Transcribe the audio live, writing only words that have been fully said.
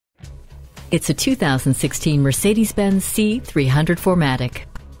It's a 2016 Mercedes-Benz C300 4MATIC.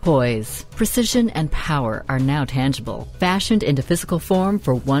 Poise, precision, and power are now tangible, fashioned into physical form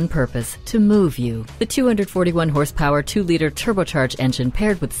for one purpose: to move you. The 241 horsepower 2-liter turbocharged engine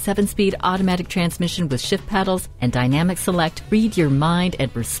paired with 7-speed automatic transmission with shift paddles and dynamic select read your mind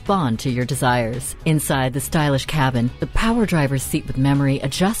and respond to your desires. Inside the stylish cabin, the power driver's seat with memory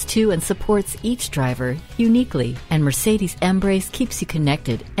adjusts to and supports each driver uniquely, and Mercedes Embrace keeps you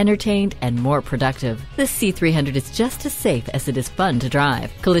connected, entertained, and more productive. This C300 is just as safe as it is fun to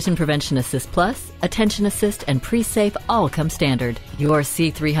drive. Collision Prevention Assist Plus, Attention Assist, and Pre-Safe all come standard. Your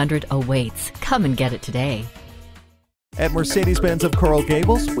C300 awaits. Come and get it today. At Mercedes-Benz of Coral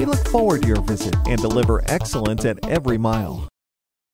Gables, we look forward to your visit and deliver excellence at every mile.